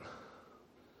do that.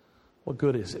 What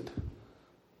good is it?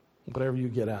 Whatever you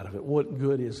get out of it, what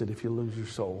good is it if you lose your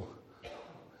soul?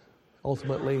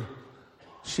 Ultimately,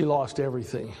 she lost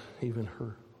everything, even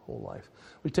her whole life.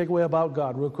 We take away about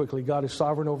God real quickly. God is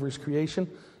sovereign over his creation.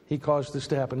 He caused this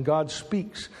to happen. God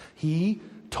speaks. He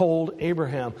told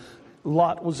Abraham.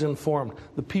 Lot was informed.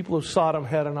 The people of Sodom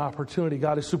had an opportunity.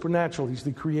 God is supernatural. He's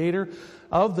the creator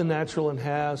of the natural and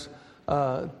has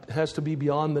to be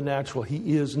beyond the natural.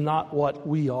 He is not what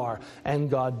we are, and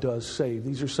God does save.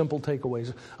 These are simple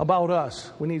takeaways. About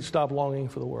us, we need to stop longing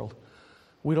for the world.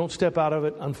 We don't step out of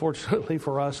it. Unfortunately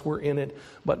for us, we're in it.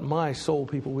 But my soul,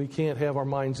 people, we can't have our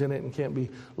minds in it and can't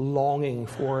be longing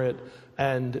for it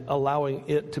and allowing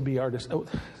it to be our...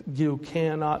 You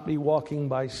cannot be walking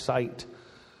by sight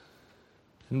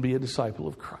and be a disciple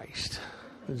of Christ.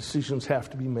 The decisions have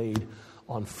to be made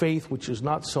on faith, which is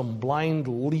not some blind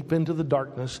leap into the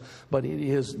darkness, but it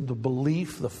is the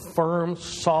belief, the firm,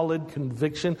 solid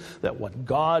conviction that what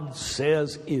God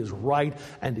says is right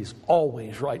and is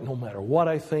always right, no matter what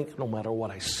I think, no matter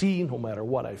what I see, no matter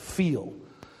what I feel.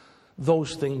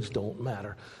 Those things don't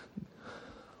matter.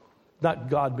 Not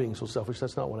God being so selfish,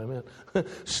 that's not what I meant.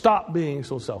 Stop being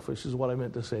so selfish is what I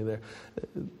meant to say there.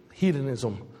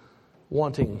 Hedonism,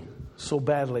 wanting so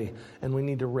badly, and we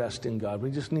need to rest in God.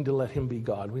 We just need to let him be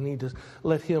God. We need to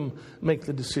let him make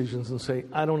the decisions and say,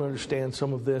 I don't understand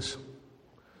some of this.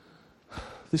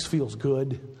 This feels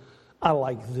good. I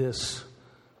like this.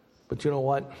 But you know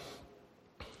what?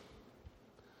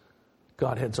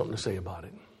 God had something to say about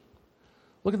it.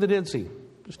 Look at the Dead Sea.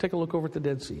 Just take a look over at the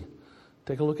Dead Sea.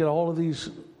 Take a look at all of these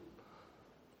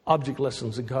object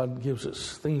lessons that God gives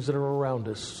us, things that are around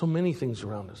us, so many things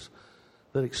around us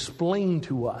that explain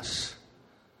to us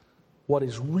what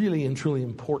is really and truly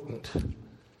important. And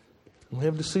we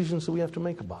have decisions that we have to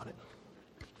make about it.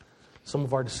 Some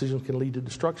of our decisions can lead to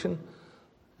destruction,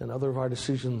 and other of our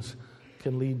decisions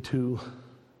can lead to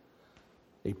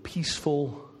a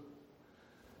peaceful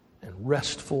and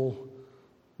restful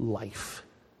life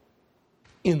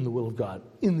in the will of God,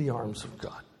 in the arms of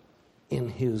God, in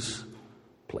his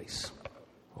place.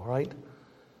 All right?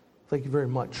 Thank you very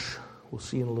much. We'll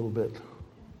see you in a little bit.